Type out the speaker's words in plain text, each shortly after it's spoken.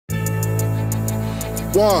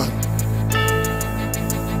1,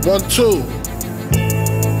 1, 2.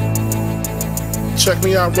 Check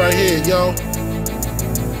me out right here, yo.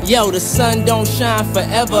 Yo, the sun don't shine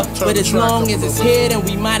forever, but as long as it's here, then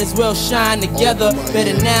we might as well shine together.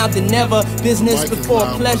 Better now than never, business before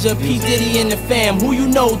pleasure. P. Diddy and the fam, who you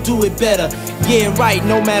know do it better. Yeah, right,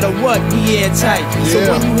 no matter what, we airtight. So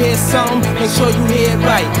when you hear something, make sure you hear it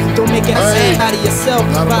right. Don't make it out of yourself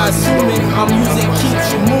by assuming our music keeps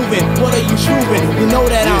you moving. What are you proving? You know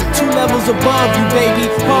that I'm 2 levels above you, baby.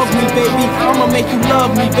 Hug me, baby, I'ma make you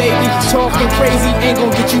love me, baby. Talking crazy ain't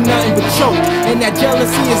gonna get you nothing but choke. And that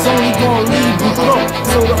jealousy is only gonna leave you broke.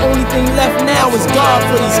 So the only thing left now is God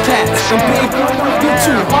for these cats. And baby, you're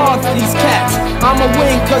too hard for these cats. I'ma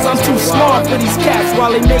win cause I'm too smart for these cats.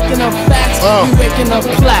 While they making up facts, we waking up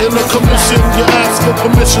plaques. In the commission, you ask for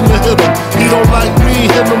permission to hit him. He don't like me,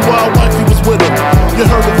 hit him while wifey was with him. You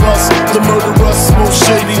heard of us, the murderers, most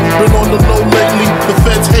shady. Been on the low lately, the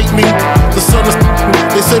feds hate me. The sun is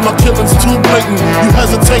they say my killing's too blatant. You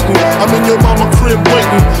hesitating, I'm in your mama crib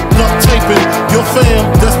waiting. Duct taping, your fam,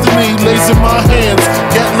 destiny lays in my hands.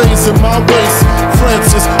 Gat lays in my waist.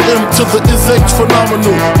 Francis, M to the is H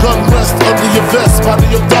phenomenal. Gun rest under your vest, body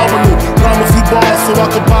abdominal. Rhyme a few bars so I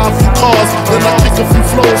could buy a few cars. Then I kick a few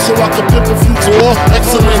flows so I could pimp a few tours.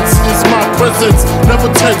 Excellence is my presence.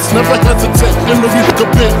 Never tense, never hesitate. In the week a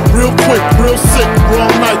bit, real quick, real sick. Raw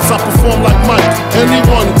nights, I perform like Mike.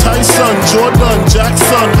 Anyone, Tyson, Jordan,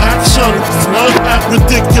 Jackson, action. Not act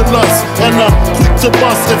ridiculous. And I'm quick to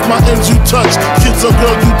bust if my ends you touch. Kids or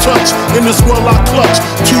girl you touch. In this world I clutch.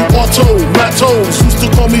 2 auto, Matos. Used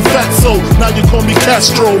to call me Fatso. Now you call me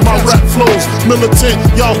Castro. My rap flows militant.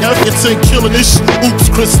 Y'all everything killing ish. Oops,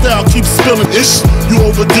 Cristal keeps spilling ish. You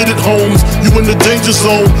overdid it, Holmes. You in the danger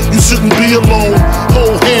zone. You shouldn't be alone.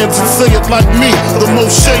 Hold hands and say it like me. The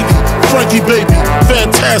most shady. Frankie baby.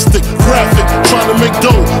 Fantastic. Graphic. Trying to make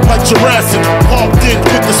dough like Jurassic. Park did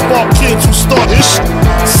with the spark kids who start ish.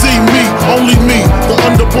 See me, only me. The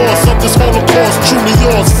underboss of this Holocaust. Truly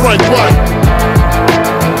yours, Frank White.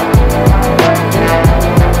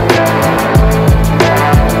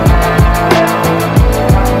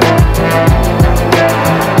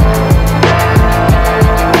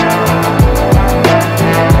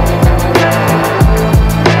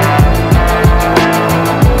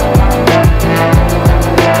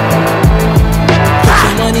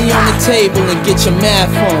 Table and get your math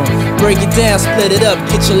on. Break it down, split it up,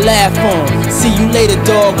 get your laugh on. See you later,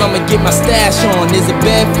 dog, I'ma get my stash on. There's a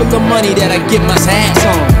bag full of money that I get my ass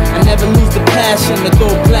on. I never lose the passion to go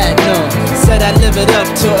platinum. Said I live it up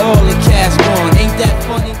till all the cash gone. Ain't that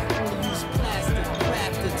funny? Use plastic,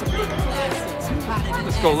 crafted to make classics.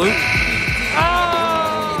 Let's go, Luke.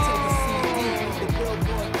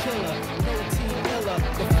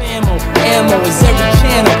 Ammo is every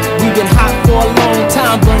channel. We've been hot for a long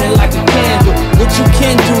time, burning like a candle. What you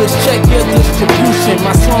can do is check your distribution.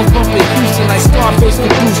 My songs bumpin' Houston like Scarface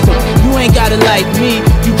produced them. You ain't got it like me,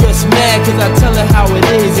 you just mad cause I tell her how it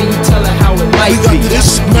is and you tell her how it might be. We got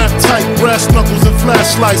this map tight, brass knuckles and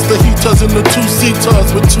flashlights. The heaters and the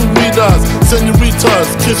 2-seaters with 2 meters. Senoritas,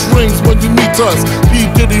 kiss rings when you meet us. P.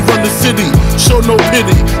 Diddy run the city, show no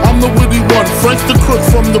pity. I'm the witty one, Frank's the crook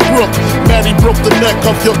from the brook. Maddie broke the neck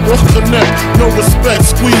of your brook connect. No respect,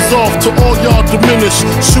 squeeze off to all y'all diminish.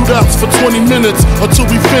 Shootouts for 20 minutes until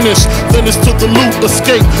we finish. Then it's to the loot,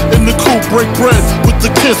 escape in the coupe, break bread with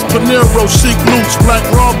the kiss. Panero, chic loots, Black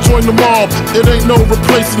Rob join the mob. It ain't no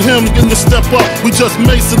replacing him in the step up. We just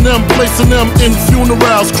macing them, placing them in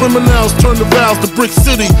funerals. Criminals turn the vows to Brick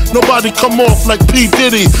City. Nobody come off like P.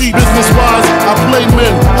 Diddy. Business wise, I play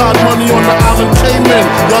men. Hide money on the island Cayman.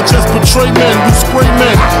 Y'all just betray men, we spray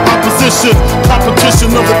men. Opposition,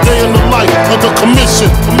 competition of the day in the life of the commission.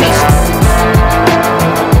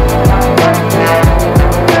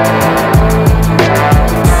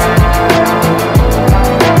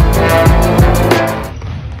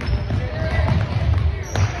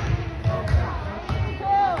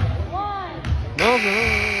 No.